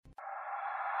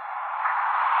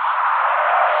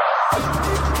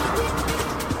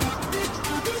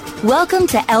Welcome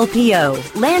to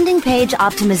LPO, Landing Page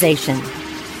Optimization.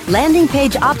 Landing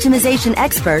Page Optimization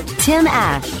expert Tim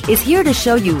Ash is here to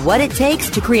show you what it takes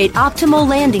to create optimal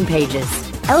landing pages.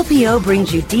 LPO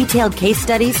brings you detailed case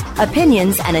studies,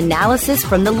 opinions, and analysis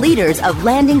from the leaders of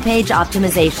landing page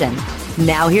optimization.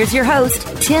 Now here's your host,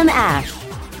 Tim Ash.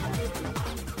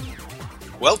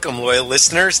 Welcome, loyal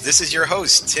listeners. This is your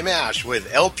host, Tim Ash,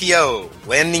 with LPO,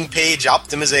 Landing Page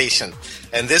Optimization.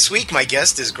 And this week, my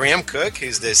guest is Graham Cook,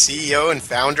 who's the CEO and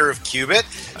founder of Qubit,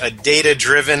 a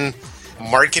data-driven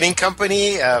marketing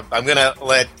company. I'm going to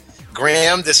let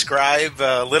Graham describe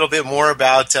a little bit more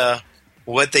about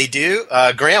what they do.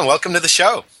 Graham, welcome to the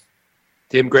show.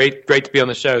 Tim, great to be on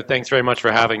the show. Thanks very much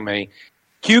for having me.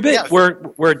 Qubit,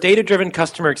 we're a data-driven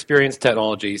customer experience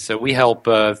technology. So we help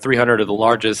 300 of the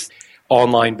largest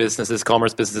online businesses,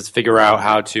 commerce businesses, figure out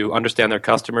how to understand their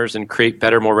customers and create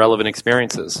better, more relevant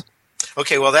experiences.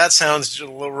 Okay, well, that sounds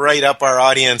right up our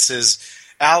audience's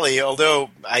alley, although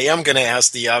I am going to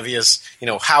ask the obvious,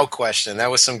 how question.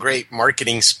 That was some great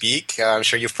marketing speak. I'm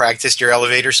sure you've practiced your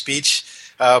elevator speech,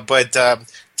 but a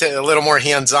little more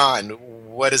hands-on,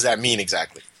 what does that mean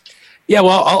exactly? Yeah,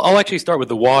 well, I'll actually start with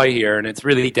the why here, and it's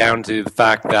really down to the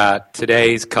fact that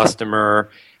today's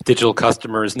digital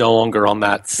customer is no longer on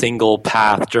that single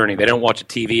path journey. They don't watch a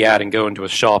TV ad and go into a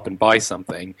shop and buy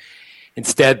something.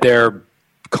 Instead, they're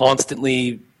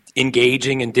constantly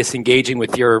engaging and disengaging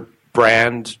with your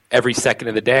brand every second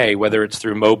of the day, whether it's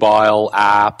through mobile,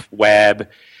 app, web,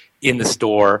 in the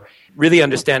store. Really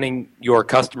understanding your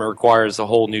customer requires a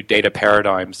whole new data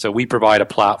paradigm. So we provide a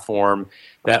platform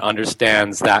that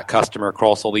understands that customer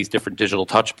across all these different digital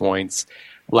touch points,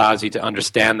 allows you to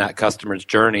understand that customer's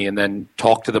journey and then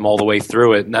talk to them all the way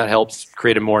through it. And that helps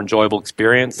create a more enjoyable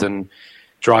experience and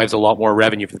drives a lot more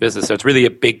revenue for the business. So it's really a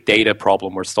big data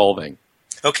problem we're solving.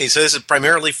 Okay, so this is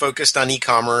primarily focused on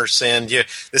e-commerce, and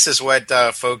this is what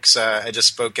folks, I just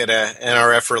spoke at an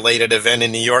NRF-related event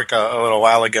in New York a little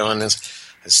while ago, and there's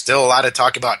still a lot of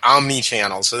talk about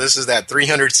omni-channel. So this is that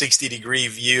 360-degree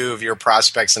view of your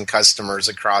prospects and customers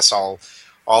across all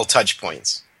touch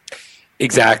points.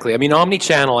 Exactly. I mean,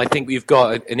 omni-channel, I think we've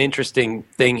got an interesting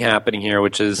thing happening here,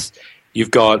 which is you've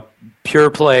got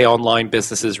pure play online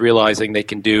businesses realizing they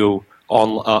can do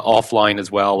offline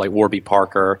as well, like Warby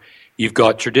Parker. You've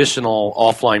got traditional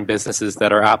offline businesses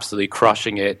that are absolutely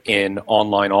crushing it in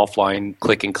online, offline,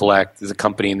 click and collect. There's a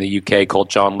company in the UK called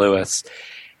John Lewis.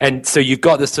 And so you've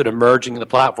got this sort of merging of the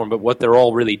platform, but what they're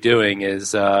all really doing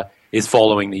is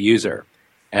following the user.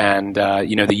 And,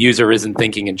 the user isn't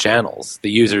thinking in channels. The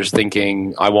user's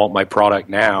thinking, I want my product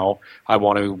now. I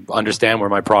want to understand where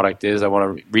my product is. I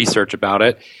want to research about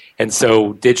it. And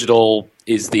so digital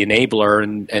is the enabler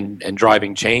and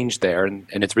driving change there. And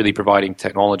it's really providing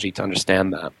technology to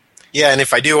understand that. Yeah, and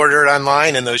if I do order it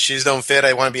online and those shoes don't fit,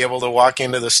 I want to be able to walk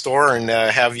into the store and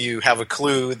have you have a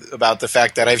clue about the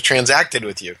fact that I've transacted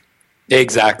with you.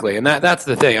 Exactly, and that's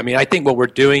the thing. I mean, I think what we're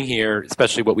doing here,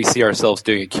 especially what we see ourselves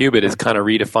doing at Qubit, is kind of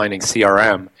redefining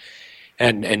CRM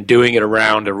and doing it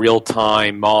around a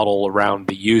real-time model around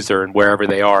the user and wherever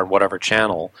they are in whatever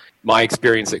channel. My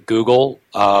experience at Google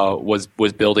was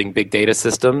building big data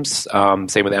systems,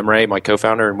 same with Emre, my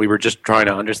co-founder, and we were just trying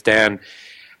to understand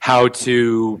how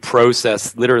to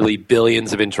process literally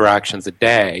billions of interactions a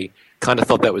day. Kind of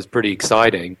thought that was pretty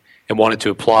exciting and wanted to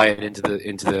apply it into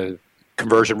the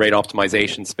conversion rate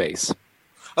optimization space.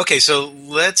 Okay, so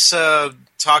let's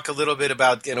talk a little bit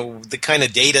about the kind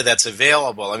of data that's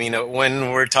available. I mean,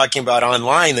 when we're talking about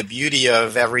online, the beauty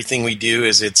of everything we do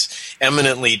is it's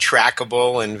eminently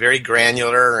trackable and very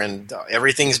granular, and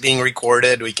everything's being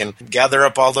recorded. We can gather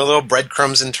up all the little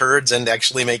breadcrumbs and turds and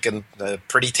actually make a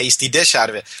pretty tasty dish out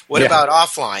of it. What about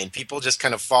offline? People just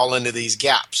kind of fall into these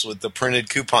gaps with the printed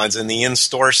coupons and the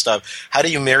in-store stuff. How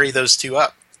do you marry those two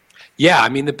up? Yeah, I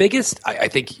mean, I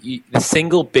think the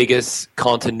single biggest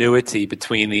continuity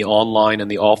between the online and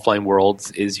the offline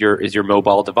worlds is your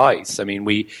mobile device. I mean,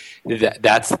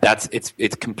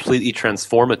 it's completely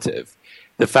transformative.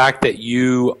 The fact that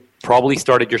you probably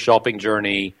started your shopping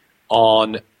journey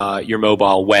on your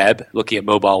mobile web, looking at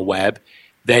mobile web,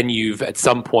 then you've at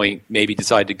some point maybe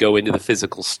decided to go into the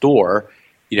physical store.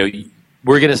 We're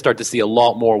going to start to see a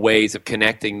lot more ways of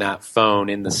connecting that phone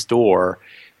in the store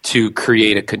to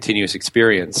create a continuous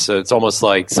experience. So it's almost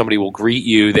like somebody will greet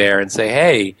you there and say,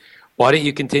 hey, why don't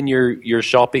you continue your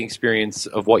shopping experience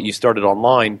of what you started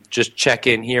online? Just check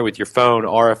in here with your phone,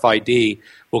 RFID,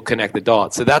 will connect the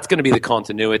dots. So that's going to be the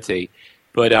continuity.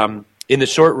 But in the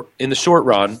short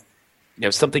run,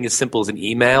 something as simple as an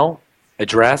email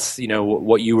address,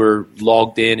 what you were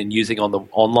logged in and using on the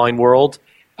online world,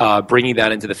 bringing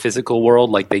that into the physical world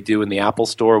like they do in the Apple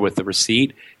Store with the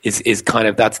receipt is kind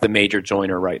of, that's the major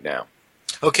joiner right now.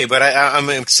 Okay, but I'm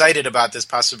excited about this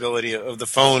possibility of the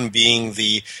phone being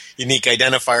the unique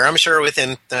identifier. I'm sure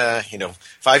within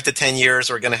 5 to 10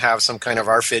 years we're going to have some kind of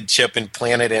RFID chip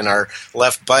implanted in our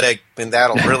left buttock, and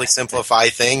that'll really simplify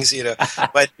things.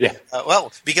 But yeah.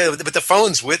 But the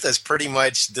phone's with us pretty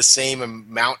much the same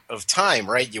amount of time,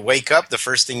 right? You wake up, the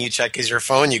first thing you check is your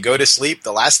phone. You go to sleep,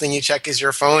 the last thing you check is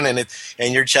your phone, and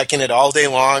you're checking it all day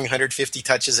long, 150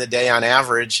 touches a day on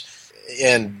average,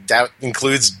 and that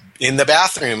includes in the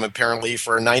bathroom, apparently,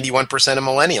 for 91% of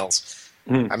millennials.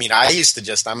 I mean,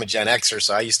 I'm a Gen Xer,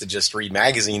 so I used to just read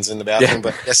magazines in the bathroom,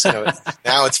 but yes,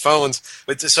 now it's phones.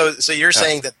 But so you're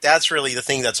saying that that's really the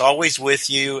thing that's always with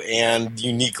you and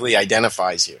uniquely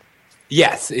identifies you.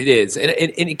 Yes, it is. And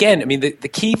again, I mean, the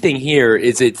key thing here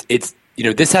is it's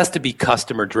this has to be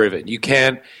customer driven. You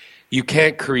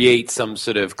can't create some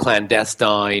sort of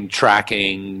clandestine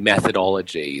tracking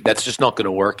methodology. That's just not going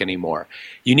to work anymore.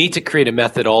 You need to create a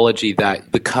methodology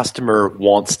that the customer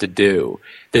wants to do.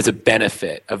 There's a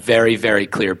benefit, a very, very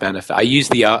clear benefit. I use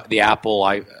the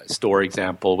Apple Store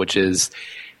example, which is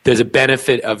there's a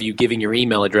benefit of you giving your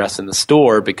email address in the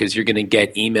store because you're going to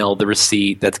get emailed the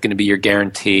receipt. That's going to be your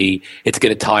guarantee. It's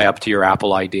going to tie up to your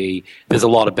Apple ID. There's a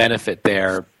lot of benefit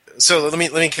there. So let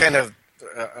me kind of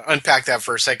unpack that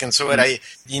for a second. So in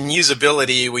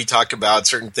usability, we talk about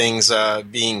certain things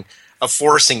being a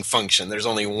forcing function. There's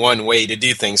only one way to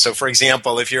do things. So for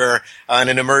example, if you're on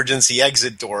an emergency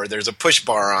exit door, there's a push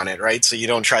bar on it, right? So you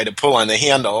don't try to pull on the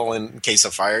handle in case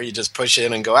of fire. You just push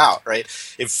in and go out, right?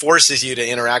 It forces you to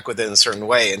interact with it in a certain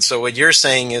way. And so what you're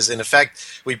saying is, in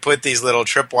effect, we put these little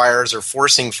tripwires or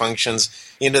forcing functions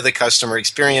into the customer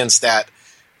experience that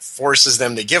forces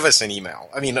them to give us an email.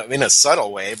 I mean, in a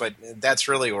subtle way, but that's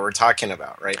really what we're talking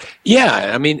about, right?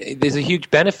 Yeah, I mean, there's a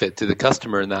huge benefit to the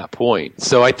customer in that point.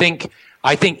 So I think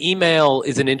email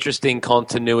is an interesting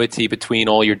continuity between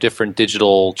all your different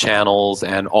digital channels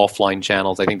and offline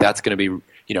channels. I think that's going to be,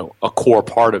 a core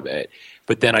part of it.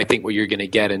 But then I think what you're going to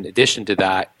get in addition to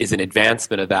that is an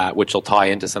advancement of that, which will tie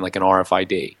into something like an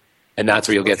RFID. And that's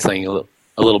where you'll get something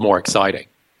a little more exciting.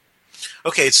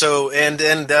 Okay, so and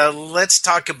let's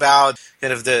talk about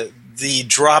kind of the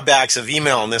drawbacks of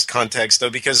email in this context, though,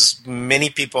 because many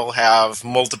people have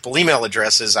multiple email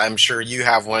addresses. I'm sure you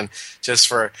have one just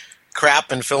for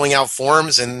crap and filling out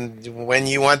forms and when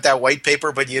you want that white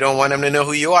paper, but you don't want them to know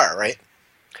who you are, right?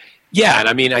 Yeah, and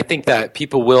I mean, I think that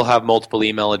people will have multiple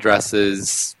email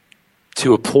addresses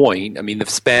to a point. I mean, the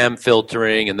spam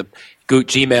filtering and the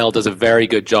Gmail does a very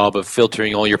good job of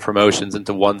filtering all your promotions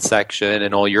into one section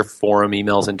and all your forum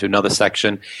emails into another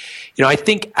section. I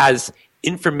think as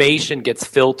information gets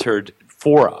filtered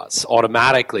for us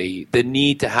automatically, the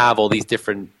need to have all these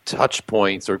different touch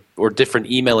points or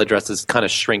different email addresses kind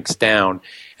of shrinks down,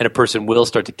 and a person will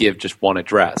start to give just one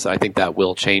address. I think that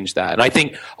will change that. And I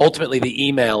think ultimately the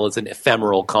email is an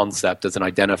ephemeral concept as an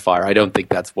identifier. I don't think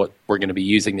that's what we're going to be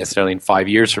using necessarily in 5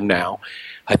 years from now.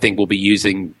 I think we'll be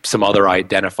using some other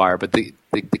identifier, but the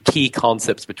key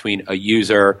concepts between a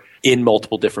user in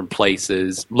multiple different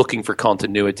places looking for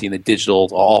continuity in the digital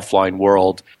offline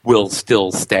world will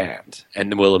still stand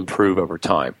and will improve over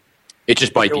time. It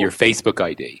just might be your Facebook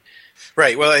ID.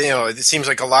 Right. Well, it seems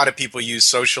like a lot of people use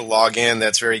social login.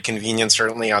 That's very convenient,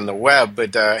 certainly on the web,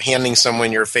 but handing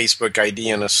someone your Facebook ID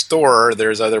in a store,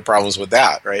 there's other problems with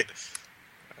that, right?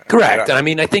 Correct. And I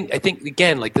mean, I think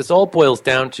again, like this all boils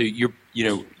down to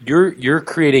you're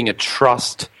creating a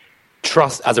trust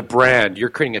as a brand. You're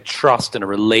creating a trust and a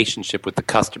relationship with the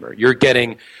customer. You're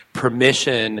getting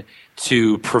permission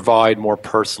to provide more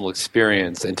personal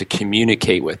experience and to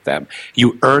communicate with them.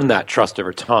 You earn that trust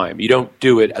over time. You don't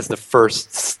do it as the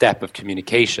first step of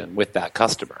communication with that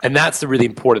customer. And that's the really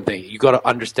important thing. You got to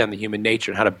understand the human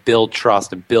nature and how to build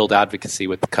trust and build advocacy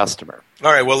with the customer.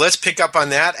 All right, well, let's pick up on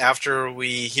that after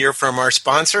we hear from our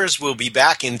sponsors. We'll be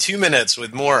back in 2 minutes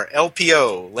with more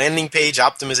LPO, landing page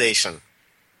optimization.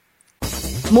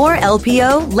 More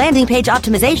LPO, landing page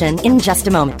optimization, in just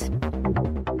a moment.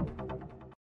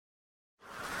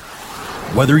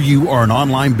 Whether you are an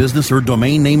online business or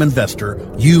domain name investor,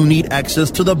 you need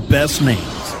access to the best names.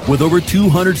 With over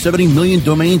 270 million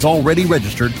domains already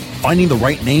registered, finding the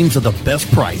right names at the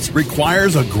best price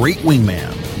requires a great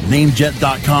wingman.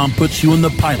 Namejet.com puts you in the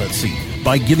pilot seat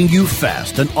by giving you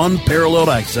fast and unparalleled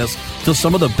access to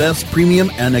some of the best premium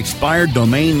and expired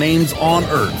domain names on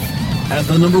earth. As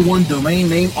the #1 domain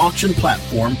name auction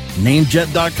platform,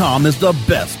 Namejet.com is the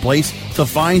best place to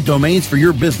find domains for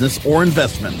your business or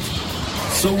investment.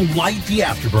 So light the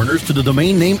afterburners to the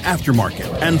domain name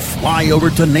aftermarket and fly over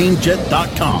to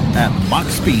namejet.com at Mach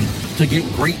speed to get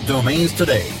great domains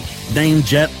today.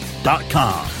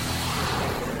 Namejet.com.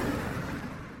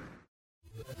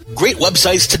 Great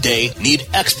websites today need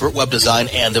expert web design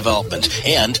and development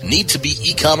and need to be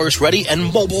e-commerce ready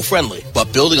and mobile friendly.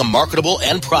 But building a marketable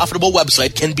and profitable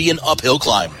website can be an uphill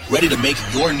climb. Ready to make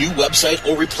your new website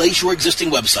or replace your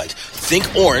existing website?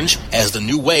 Think Orange as the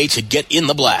new way to get in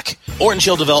the black. Orange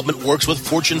Hill Development works with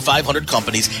Fortune 500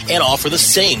 companies and offer the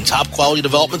same top quality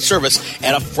development service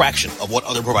at a fraction of what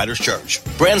other providers charge.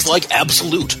 Brands like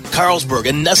Absolute, Carlsberg,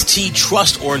 and Nestea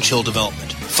trust Orange Hill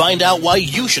Development. Find out why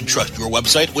you should trust your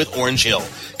website with Orange Hill.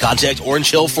 Contact Orange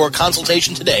Hill for a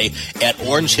consultation today at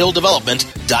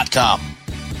orangehilldevelopment.com.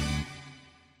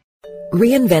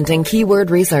 Reinventing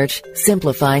keyword research,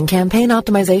 simplifying campaign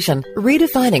optimization,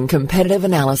 redefining competitive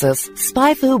analysis.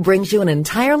 SpyFu brings you an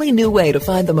entirely new way to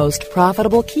find the most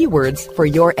profitable keywords for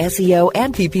your SEO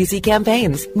and PPC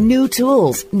campaigns. New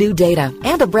tools, new data,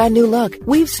 and a brand new look.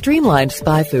 We've streamlined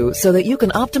SpyFu so that you can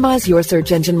optimize your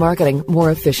search engine marketing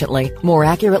more efficiently, more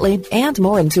accurately, and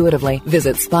more intuitively.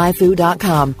 Visit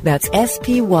spyfu.com. That's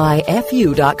SPYFU.com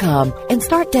and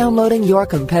start downloading your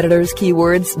competitors'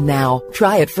 keywords now.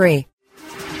 Try it free.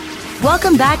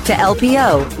 Welcome back to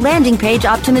LPO, Landing Page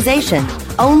Optimization,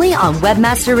 only on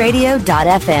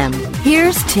webmasterradio.fm.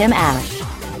 Here's Tim Ash.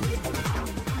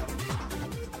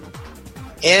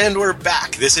 And we're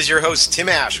back. This is your host, Tim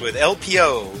Ash, with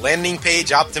LPO, Landing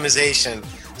Page Optimization.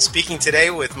 Speaking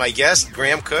today with my guest,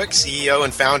 Graham Cook, CEO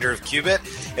and founder of Qubit.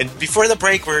 And before the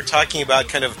break, we were talking about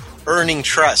kind of earning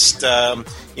trust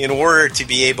in order to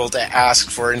be able to ask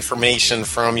for information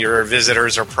from your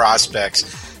visitors or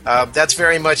prospects. That's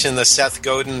very much in the Seth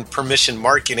Godin permission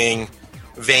marketing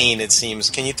vein, it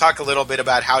seems. Can you talk a little bit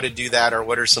about how to do that, or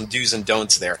what are some do's and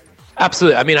don'ts there?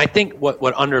 Absolutely. I mean, I think what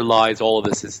underlies all of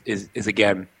this is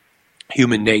again,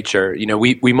 human nature. You know,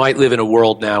 we might live in a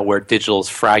world now where digital has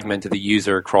fragmented the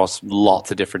user across lots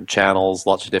of different channels,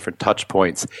 lots of different touch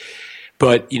points.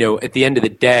 But, you know, at the end of the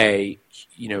day,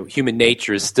 you know, human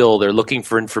nature is still, they're looking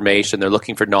for information, they're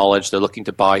looking for knowledge, they're looking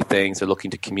to buy things, they're looking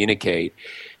to communicate.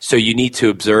 So you need to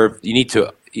observe, you need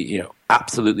to, you know,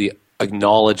 absolutely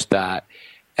acknowledge that.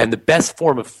 And the best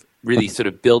form of really sort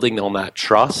of building on that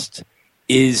trust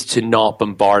is to not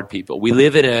bombard people. We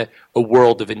live in a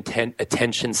world of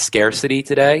attention scarcity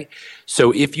today.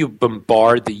 So if you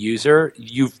bombard the user,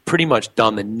 you've pretty much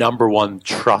done the number one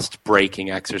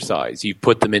trust-breaking exercise. You've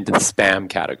put them into the spam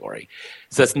category.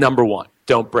 So that's number one.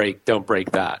 Don't break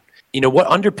that. You know, what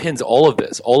underpins all of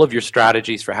this, all of your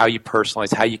strategies for how you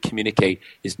personalize, how you communicate,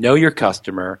 is know your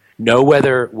customer, know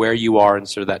where you are in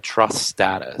sort of that trust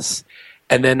status.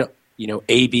 And then, you know,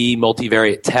 A/B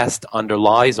multivariate test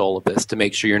underlies all of this to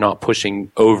make sure you're not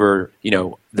pushing over, you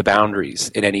know, the boundaries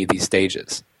in any of these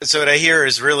stages. So what I hear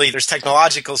is really there's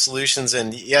technological solutions,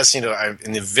 and yes, you know,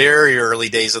 in the very early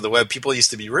days of the web, people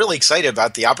used to be really excited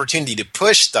about the opportunity to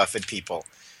push stuff at people.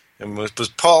 And it was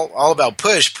all about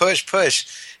push.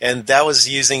 And that was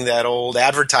using that old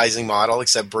advertising model,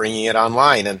 except bringing it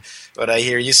online. And what I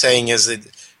hear you saying is that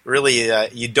really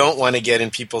you don't want to get in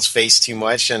people's face too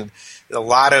much. And a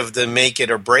lot of the make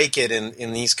it or break it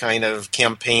in these kind of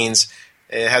campaigns,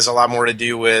 it has a lot more to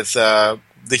do with the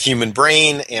human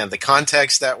brain and the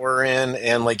context that we're in.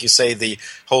 And like you say, the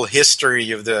whole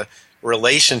history of the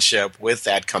relationship with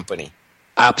that company.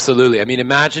 Absolutely. I mean,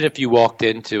 imagine if you walked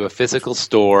into a physical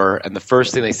store and the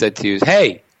first thing they said to you is,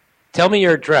 hey, tell me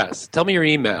your address, tell me your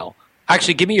email,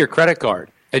 actually give me your credit card.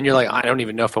 And you're like, I don't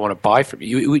even know if I want to buy from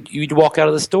you. You'd walk out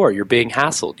of the store. You're being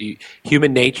hassled.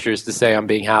 Human nature is to say, I'm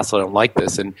being hassled, I don't like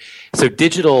this. And so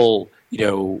digital, you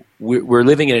know, we're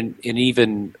living in an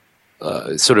even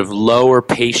sort of lower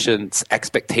patience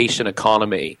expectation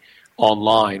economy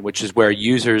online, which is where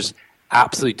users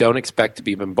absolutely don't expect to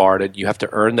be bombarded. You have to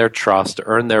earn their trust,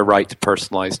 earn their right to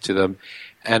personalize to them,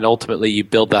 and ultimately you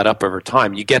build that up over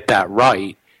time. You get that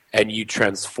right, and you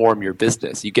transform your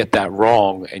business. You get that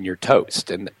wrong, and you're toast.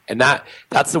 And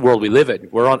that's the world we live in.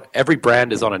 Every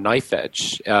brand is on a knife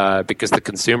edge because the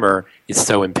consumer is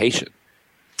so impatient.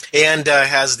 And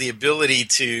has the ability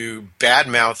to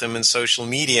badmouth them in social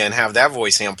media and have that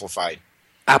voice amplified.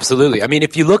 Absolutely. I mean,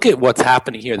 if you look at what's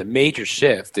happening here, the major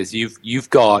shift is you've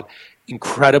got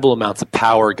incredible amounts of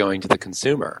power going to the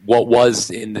consumer. What was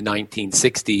in the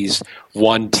 1960s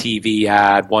one TV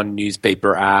ad, one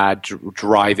newspaper ad,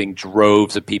 driving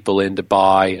droves of people in to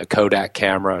buy a Kodak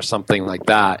camera or something like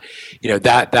that, you know,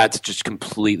 that's just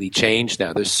completely changed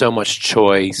now. There's so much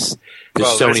choice.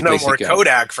 There's no more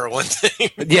Kodak for one thing.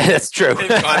 Yeah, that's true. They've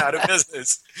gone out of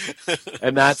business.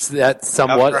 And that's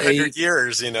somewhat after 100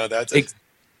 years, you know, that's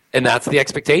And that's the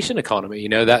expectation economy.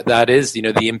 That is,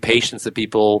 the impatience that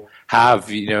people have,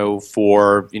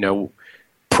 for,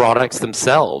 products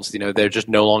themselves. They're just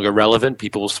no longer relevant.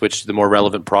 People will switch to the more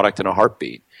relevant product in a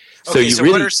heartbeat. Okay, so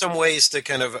what are some ways to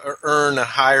kind of earn a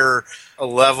higher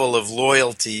level of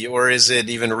loyalty, or is it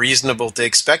even reasonable to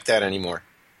expect that anymore?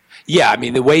 Yeah,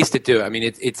 the ways to do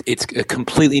it. It's a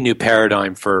completely new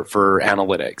paradigm for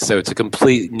analytics. So it's a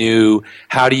complete new.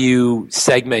 How do you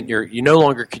segment you no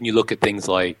longer can you look at things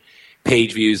like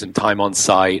page views and time on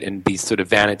site and these sort of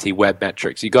vanity web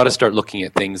metrics. You got to start looking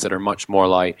at things that are much more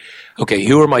like, okay,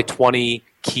 who are my 20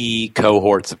 key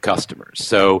cohorts of customers?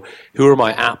 So who are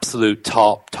my absolute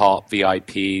top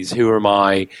VIPs? Who are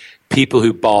my people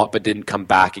who bought but didn't come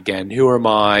back again? Who are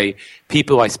my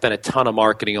people I spent a ton of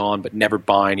marketing on but never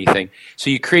buy anything? So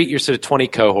you create your sort of 20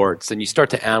 cohorts and you start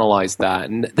to analyze that.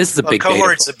 And this is a big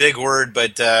cohort's a big word,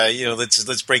 but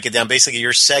let's break it down. Basically,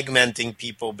 you're segmenting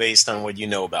people based on what you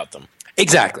know about them.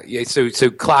 Exactly. Yeah, so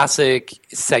classic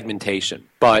segmentation,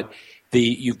 but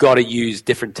you've got to use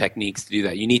different techniques to do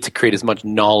that. You need to create as much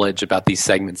knowledge about these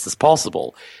segments as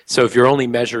possible. So if you're only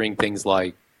measuring things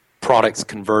like products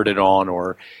converted on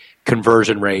or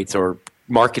conversion rates or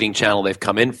marketing channel they've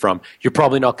come in from, you're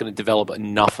probably not going to develop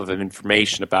enough of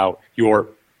information about your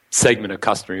segment of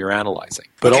customer you're analyzing.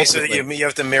 But okay, so you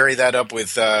have to marry that up with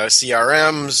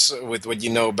CRMs, with what you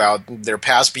know about their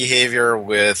past behavior,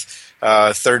 with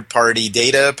third-party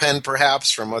data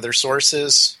perhaps from other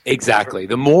sources. Exactly.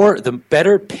 The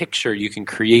better picture you can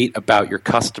create about your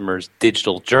customer's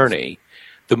digital journey,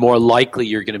 the more likely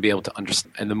you're going to be able to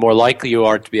understand, and the more likely you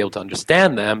are to be able to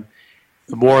understand them,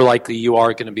 the more likely you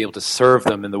are going to be able to serve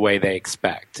them in the way they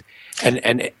expect.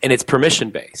 And it's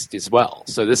permission-based as well.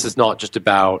 So this is not just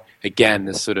about, again,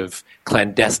 this sort of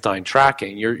clandestine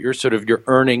tracking. You're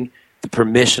earning the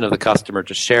permission of the customer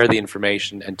to share the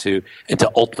information and to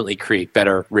ultimately create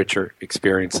better, richer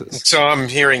experiences. So I'm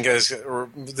hearing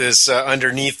this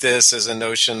underneath this is a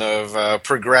notion of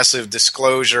progressive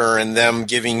disclosure and them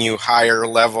giving you higher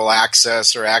level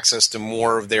access or access to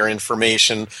more of their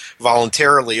information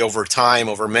voluntarily over time,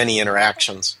 over many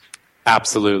interactions.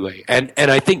 Absolutely, and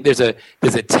I think there's a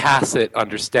tacit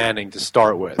understanding to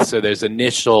start with. So there's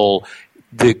initial.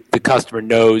 The customer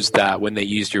knows that when they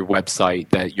use your website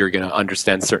that you're going to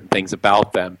understand certain things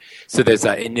about them. So there's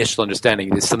that initial understanding.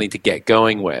 There's something to get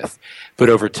going with. But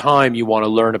over time, you want to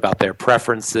learn about their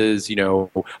preferences.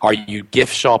 Are you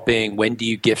gift shopping? When do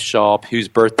you gift shop? Whose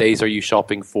birthdays are you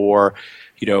shopping for?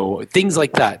 Things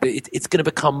like that. It's going to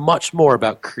become much more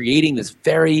about creating this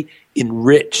very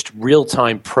enriched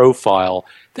real-time profile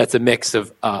that's a mix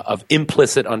of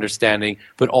implicit understanding,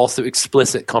 but also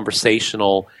explicit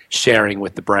conversational sharing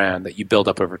with the brand that you build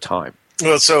up over time.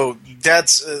 Well, so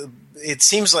that's it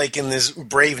seems like in this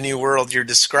brave new world you're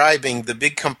describing, the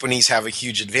big companies have a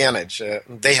huge advantage.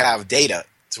 They have data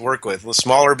to work with. The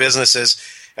smaller businesses,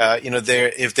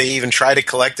 if they even try to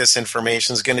collect this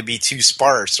information, is going to be too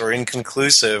sparse or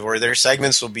inconclusive, or their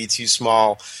segments will be too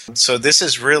small. So this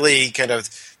is really kind of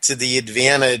to the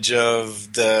advantage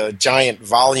of the giant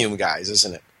volume guys,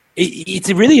 isn't it? It's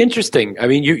really interesting.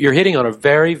 You're hitting on a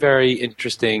very, very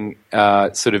interesting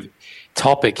sort of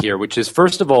topic here, which is,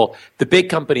 first of all, the big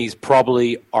companies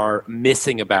probably are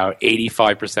missing about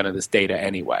 85% of this data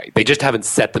anyway. They just haven't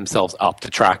set themselves up to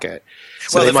track it.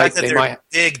 So well, the fact that they're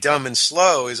big, dumb, and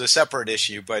slow is a separate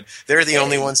issue, but they're the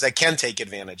only ones that can take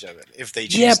advantage of it if they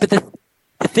choose. Yeah, but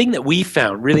the thing that we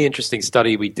found, really interesting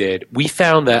study we did, we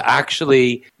found that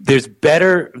actually there's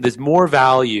more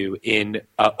value in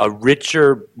a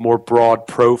richer, more broad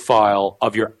profile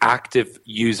of your active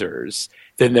users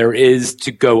than there is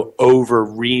to go over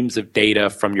reams of data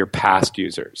from your past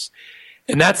users.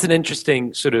 And that's an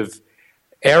interesting sort of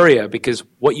area, because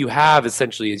what you have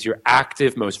essentially is your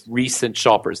active, most recent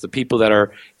shoppers, the people that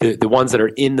are the ones that are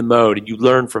in the mode, and you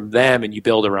learn from them and you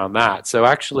build around that. So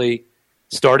actually,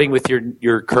 starting with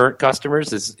your current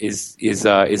customers is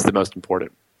the most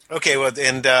important. Okay, well,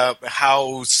 and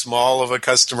how small of a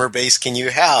customer base can you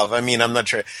have? I'm not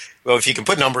sure. Well, if you can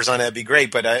put numbers on it, that'd be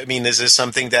great. But is this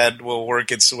something that will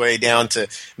work its way down to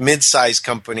mid-sized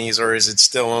companies, or is it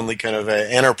still only kind of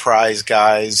enterprise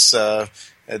guys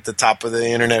at the top of the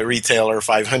internet retailer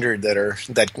 500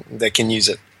 that can use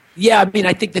it? Yeah,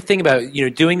 I think the thing about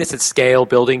doing this at scale,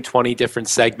 building 20 different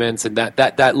segments, and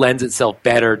that lends itself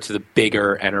better to the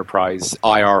bigger enterprise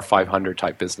IR 500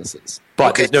 type businesses.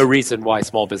 But there's no reason why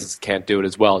small businesses can't do it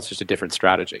as well. It's just a different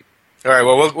strategy. All right,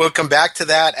 well, we'll come back to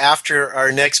that after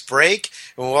our next break,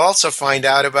 and we'll also find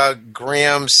out about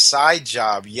Graham's side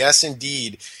job. Yes,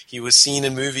 indeed. He was seen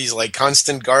in movies like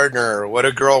Constant Gardener, What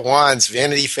a Girl Wants,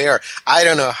 Vanity Fair. I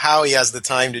don't know how he has the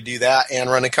time to do that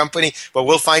and run a company, but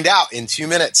we'll find out in 2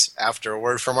 minutes after a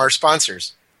word from our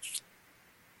sponsors.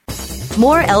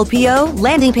 More LPO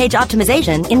landing page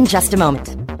optimization in just a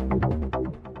moment.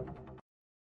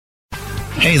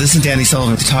 Hey, this is Danny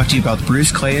Sullivan to talk to you about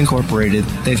Bruce Clay Incorporated.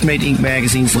 They've made Inc.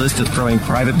 magazine's list of growing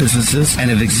private businesses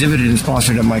and have exhibited and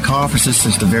sponsored at my conferences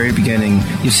since the very beginning.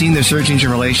 You've seen their search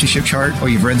engine relationship chart, or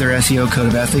you've read their SEO code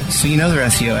of ethics, so you know they're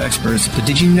SEO experts. But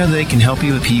did you know they can help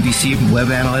you with PPC, web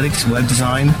analytics, web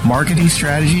design, marketing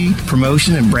strategy,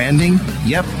 promotion, and branding?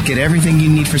 Yep, get everything you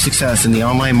need for success in the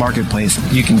online marketplace.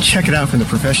 You can check it out from the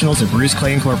professionals at Bruce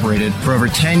Clay Incorporated. For over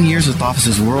 10 years with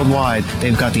offices worldwide,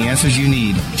 they've got the answers you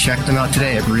need. Check them out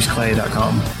today at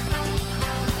bruceclay.com.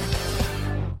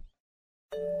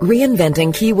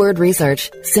 Reinventing keyword research,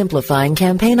 simplifying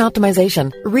campaign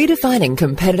optimization, redefining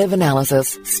competitive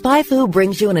analysis. SpyFu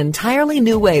brings you an entirely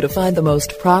new way to find the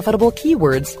most profitable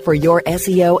keywords for your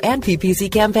SEO and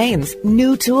PPC campaigns.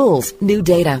 New tools, new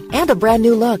data, and a brand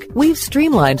new look. We've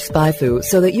streamlined SpyFu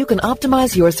so that you can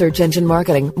optimize your search engine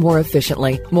marketing more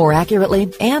efficiently, more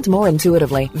accurately, and more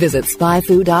intuitively. Visit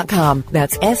spyfu.com.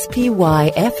 That's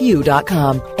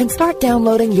SPYFU.com and start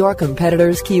downloading your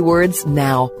competitors' keywords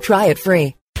now. Try it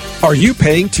free. Are you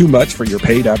paying too much for your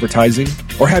paid advertising?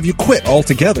 Or have you quit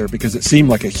altogether because it seemed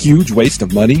like a huge waste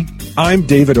of money? I'm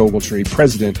David Ogletree,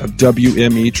 president of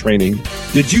WME Training.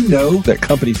 Did you know that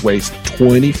companies waste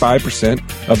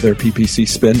 25% of their PPC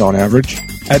spend on average?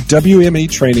 At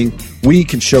WME Training, we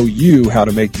can show you how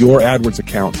to make your AdWords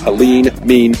account a lean,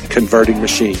 mean, converting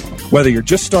machine. Whether you're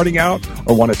just starting out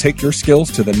or want to take your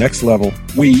skills to the next level,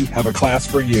 we have a class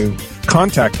for you.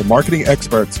 Contact the marketing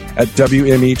experts at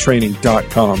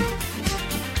WMEtraining.com.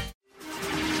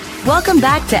 Welcome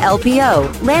back to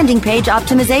LPO, Landing Page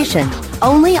Optimization,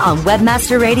 only on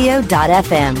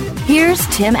webmasterradio.fm. Here's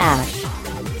Tim Ash.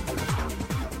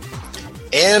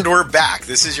 And we're back.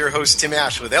 This is your host, Tim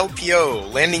Ash, with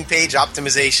LPO, Landing Page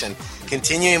Optimization.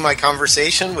 Continuing my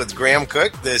conversation with Graham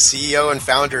Cook, the CEO and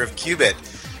founder of Qubit.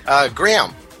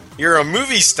 Graham, you're a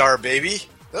movie star, baby.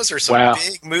 Those are some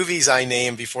big movies I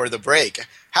named before the break.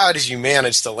 How did you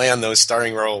manage to land those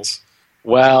starring roles?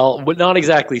 Well, not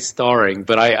exactly starring,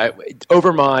 but I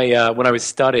over my when I was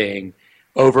studying,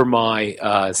 over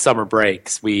my summer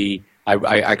breaks, I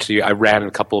ran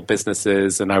a couple of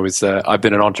businesses, and I've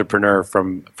been an entrepreneur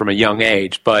from a young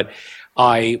age. But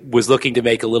I was looking to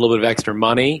make a little bit of extra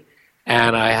money,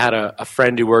 and I had a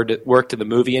friend who worked in the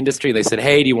movie industry. They said,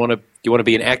 "Hey, do you want to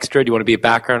be an extra? Do you want to be a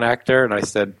background actor?" And I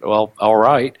said, "Well, all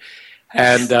right."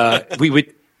 And we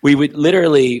would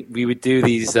do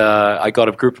these. I got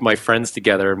a group of my friends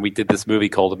together, and we did this movie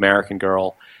called American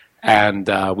Girl. And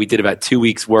we did about 2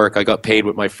 weeks' work. I got paid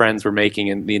what my friends were making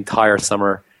in the entire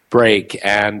summer break,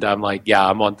 and I'm like,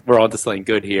 "Yeah, we're on to something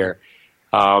good here."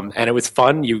 And it was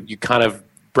fun. You kind of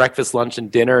breakfast, lunch,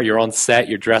 and dinner. You're on set.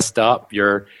 You're dressed up.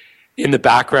 You're in the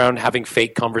background having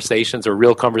fake conversations or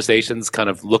real conversations, kind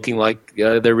of looking like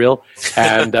they're real.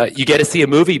 And you get to see a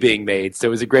movie being made. So it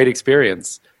was a great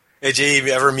experience. Did you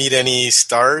ever meet any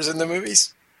stars in the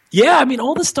movies? Yeah, I mean,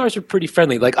 all the stars were pretty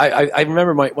friendly. Like I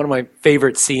remember one of my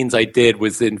favorite scenes I did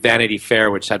was in Vanity Fair,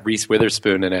 which had Reese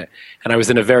Witherspoon in it. And I was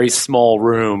in a very small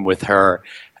room with her.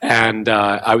 And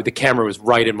the camera was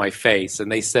right in my face.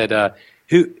 And they said,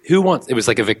 Who wants? It was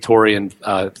like a Victorian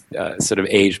sort of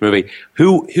age movie.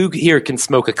 Who here can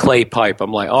smoke a clay pipe?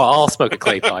 I'm like, oh, I'll smoke a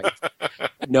clay pipe,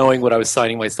 knowing what I was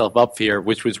signing myself up for,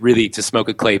 which was really to smoke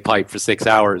a clay pipe for 6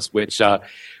 hours, which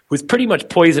was pretty much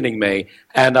poisoning me.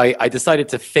 And I decided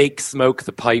to fake smoke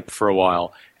the pipe for a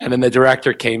while. And then the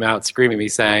director came out screaming at me,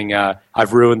 saying,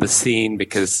 "I've ruined the scene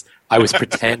because I was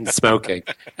pretend smoking."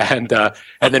 And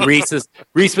then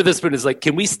Reese Witherspoon is like,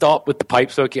 "Can we stop with the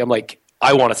pipe smoking?" I'm like,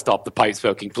 "I want to stop the pipe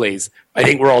smoking, please. I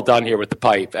think we're all done here with the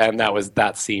pipe." And that was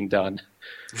that scene done.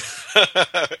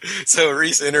 So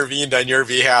Reese intervened on your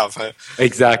behalf, huh?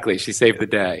 Exactly. She saved the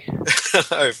day.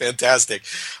 Fantastic.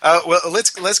 Well,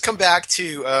 let's come back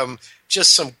to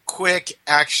just some quick,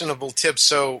 actionable tips.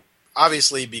 So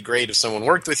obviously it'd be great if someone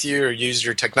worked with you or used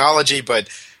your technology, but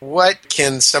what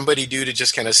can somebody do to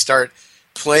just kind of start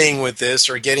playing with this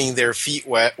or getting their feet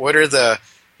wet? What are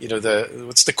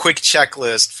what's the quick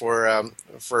checklist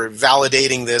for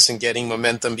validating this and getting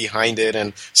momentum behind it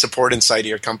and support inside of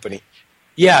your company?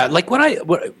 Yeah, like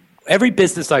every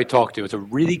business I talk to has a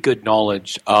really good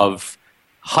knowledge of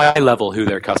high level who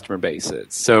their customer base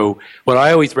is. So what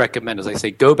I always recommend is I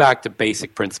say, go back to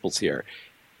basic principles here.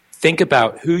 think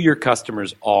about who your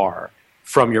customers are,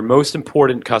 from your most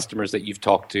important customers that you've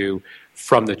talked to,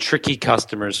 from the tricky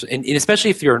customers, and especially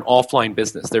if you're an offline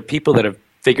business. There are people that have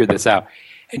figured this out.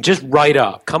 And just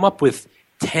come up with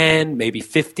 10, maybe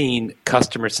 15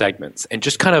 customer segments and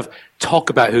just kind of talk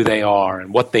about who they are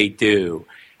and what they do.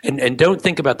 And don't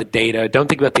think about the data, don't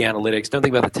think about the analytics, don't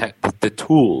think about the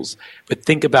tools, but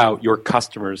think about your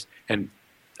customers and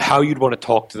how you'd want to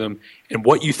talk to them and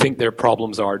what you think their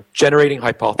problems are, generating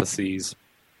hypotheses,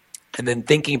 and then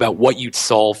thinking about what you'd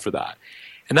solve for that.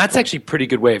 And that's actually a pretty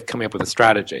good way of coming up with a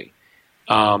strategy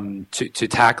to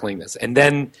tackling this. And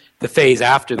then the phase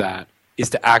after that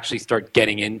is to actually start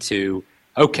getting into,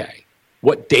 okay,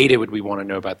 what data would we want to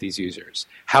know about these users?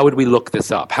 How would we look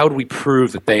this up? How would we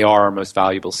prove that they are our most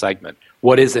valuable segment?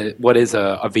 What is a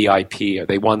VIP? Are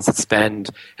they ones that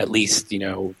spend at least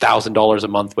 $1,000 a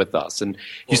month with us? And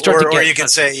you start or you can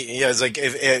say, it's like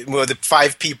the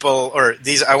 5 people, or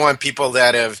these. I want people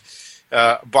that have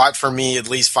bought from me at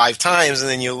least 5 times, and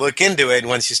then you look into it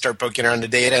once you start poking around the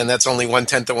data, and that's only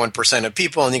 0.1% of 1% of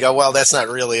people, and you go, well, that's not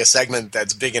really a segment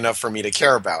that's big enough for me to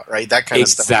care about, right? That kind of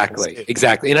stuff.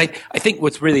 Exactly. And I think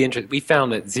what's really interesting, we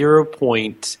found that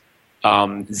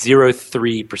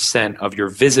 0.03% of your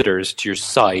visitors to your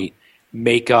site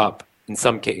make up, in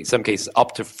some cases,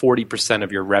 up to 40%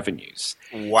 of your revenues.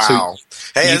 Wow. So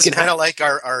hey, it's kind of like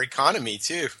our economy,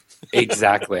 too.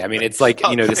 Exactly. I mean, it's like,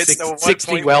 the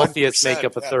 60 wealthiest make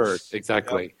up a third.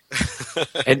 Exactly. Yep.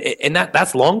 and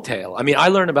that's long tail. I mean, I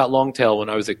learned about long tail when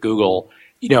I was at Google.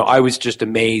 I was just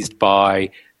amazed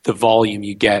by the volume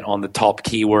you get on the top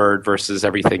keyword versus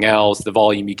everything else, the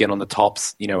volume you get on the top,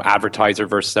 advertiser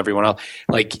versus everyone else.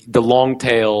 Like, the long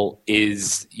tail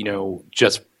is,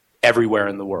 just everywhere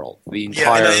in the world. The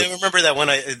entire. Yeah, and I remember that when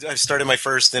I started my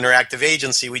first interactive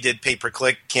agency, we did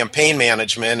pay-per-click campaign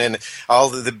management, and all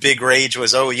the big rage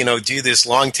was, do this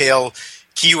long tail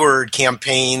keyword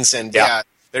campaigns, and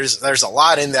there's a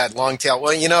lot in that long tail.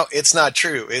 Well, it's not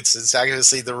true. It's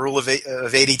obviously the rule of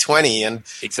 80-20, and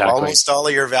almost all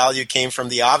of your value came from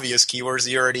the obvious keywords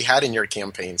you already had in your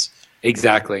campaigns.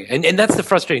 Exactly. And that's the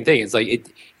frustrating thing. It's like,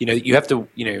 you have to,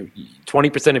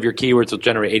 20% of your keywords will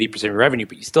generate 80% of your revenue,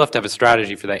 but you still have to have a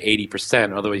strategy for that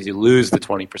 80%. Otherwise, you lose the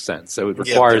 20%. So it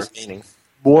requires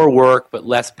more work, but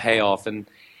less payoff. And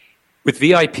with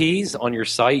VIPs on your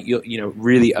site,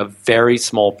 really a very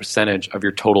small percentage of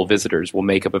your total visitors will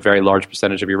make up a very large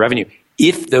percentage of your revenue.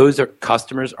 If those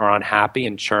customers are unhappy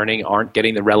and churning, aren't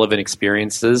getting the relevant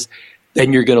experiences,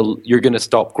 then you're gonna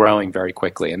stop growing very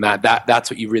quickly, and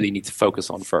that's what you really need to focus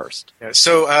on first. Yeah,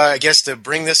 so I guess to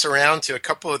bring this around to a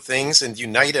couple of things and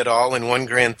unite it all in one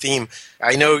grand theme,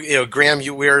 I know Graham,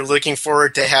 we are looking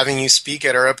forward to having you speak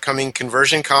at our upcoming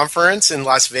conversion conference in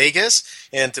Las Vegas.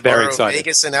 And to borrow a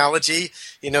Vegas analogy,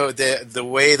 the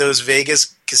way those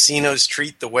Vegas casinos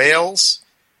treat the whales.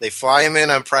 They fly them in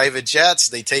on private jets.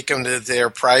 They take them to their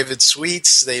private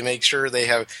suites. They make sure they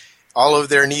have all of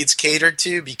their needs catered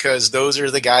to, because those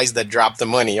are the guys that drop the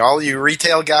money. All you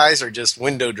retail guys are just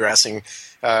window dressing,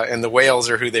 and the whales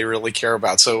are who they really care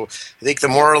about. So I think the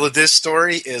moral of this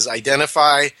story is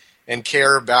identify and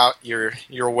care about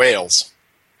your whales.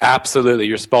 Absolutely.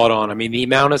 You're spot on. I mean, the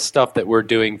amount of stuff that we're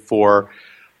doing for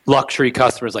luxury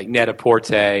customers like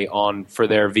Net-a-Porter for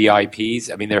their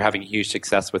VIPs, I mean, they're having huge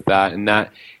success with that, and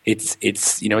that it's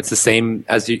the same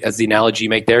as the analogy you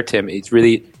make there, Tim. It's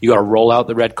really, you got to roll out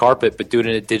the red carpet, but do it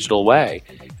in a digital way,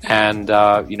 and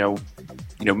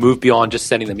move beyond just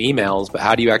sending them emails, but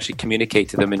how do you actually communicate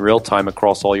to them in real time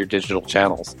across all your digital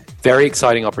channels? Very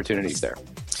exciting opportunities there.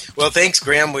 Well, thanks,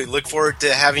 Graham. We look forward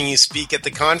to having you speak at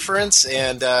the conference,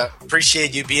 and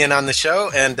appreciate you being on the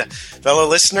show. And fellow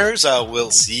listeners,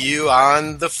 we'll see you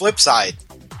on the flip side.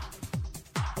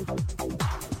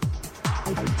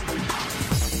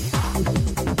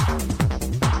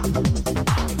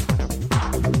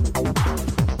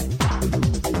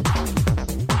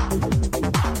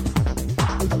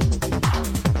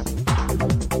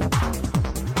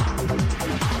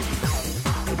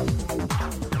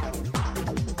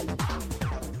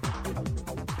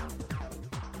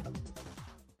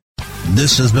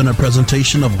 This has been a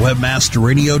presentation of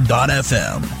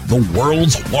WebmasterRadio.fm, the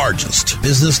world's largest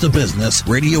business-to-business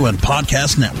radio and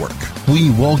podcast network. We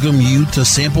welcome you to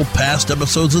sample past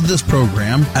episodes of this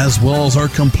program, as well as our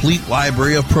complete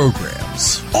library of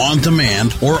programs, on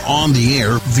demand or on the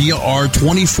air via our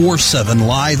 24/7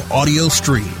 live audio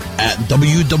stream at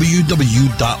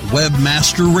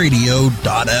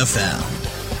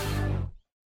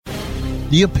www.webmasterradio.fm.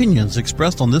 The opinions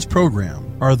expressed on this program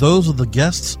are those of the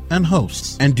guests and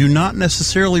hosts and do not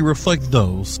necessarily reflect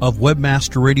those of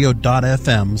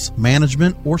WebmasterRadio.fm's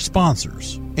management or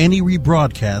sponsors. Any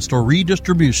rebroadcast or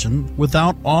redistribution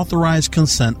without authorized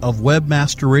consent of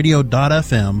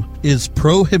WebmasterRadio.fm is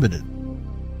prohibited.